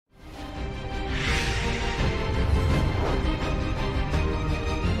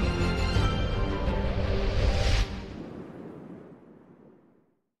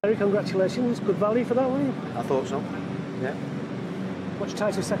congratulations. Good value for that, wasn't it? I thought so. Yeah. Much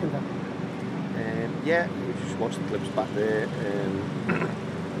tighter second half. Yeah, we just watched the clips back there.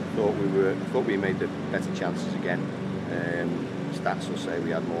 Thought we made the better chances again. Stats will say we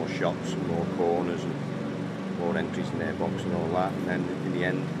had more shots and more corners and more entries in their box and all that. And then in the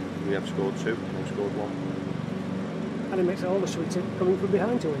end, we have scored 2 and we scored 1. And it makes it all the sweeter coming from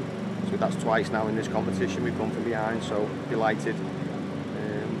behind to win. So that's twice now in this competition we've come from behind, so delighted.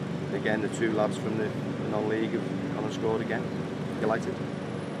 Again, the 2 lads from the non-league have gone and scored again. Delighted.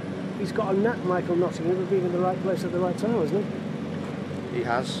 He's got a knack, Michael Nottingham, of being in the right place at the right time, hasn't he? He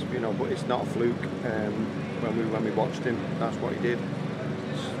has, you know, but it's not a fluke. When we watched him, that's what he did.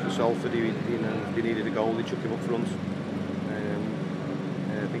 For Salford, he needed a goal, they took him up front.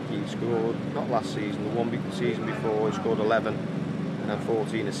 I think he scored, not last season, the one season before, he scored 11 and had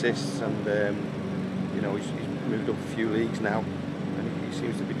 14 assists, and you know, he's moved up a few leagues now, and he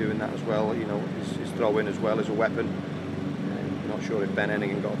seems to be doing that as well. You know, his throw-in as well as a weapon. Not sure if Ben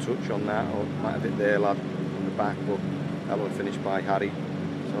Hennigan got a touch on that, or might have hit their lad on the back, but that one finished by Harry.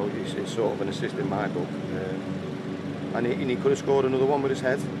 So it's sort of an assist in my book. And he could have scored another one with his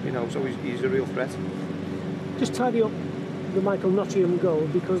head, you know, so he's a real threat. Just tidy up the Michael Nottingham goal,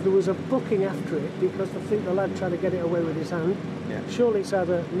 because there was a booking after it, because I think the lad tried to get it away with his hand. Yeah. Surely it's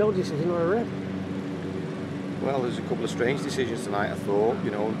either no decision or a red. Well, there's a couple of strange decisions tonight, I thought,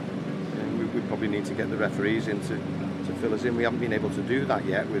 you know, and we probably need to get the referees in to fill us in. We haven't been able to do that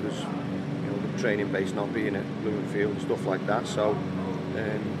yet with us, you know, the training base not being at Blumenfield and stuff like that. So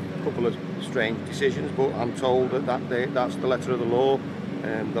a couple of strange decisions, but I'm told that's the letter of the law.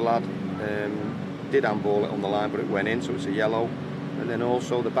 The lad did handball it on the line, but it went in, so it's a yellow. And then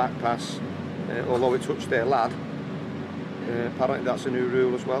also the back pass, although it touched their lad, apparently that's a new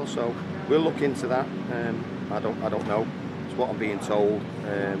rule as well. So we'll look into that. I don't know. It's what I'm being told.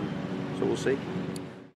 So we'll see.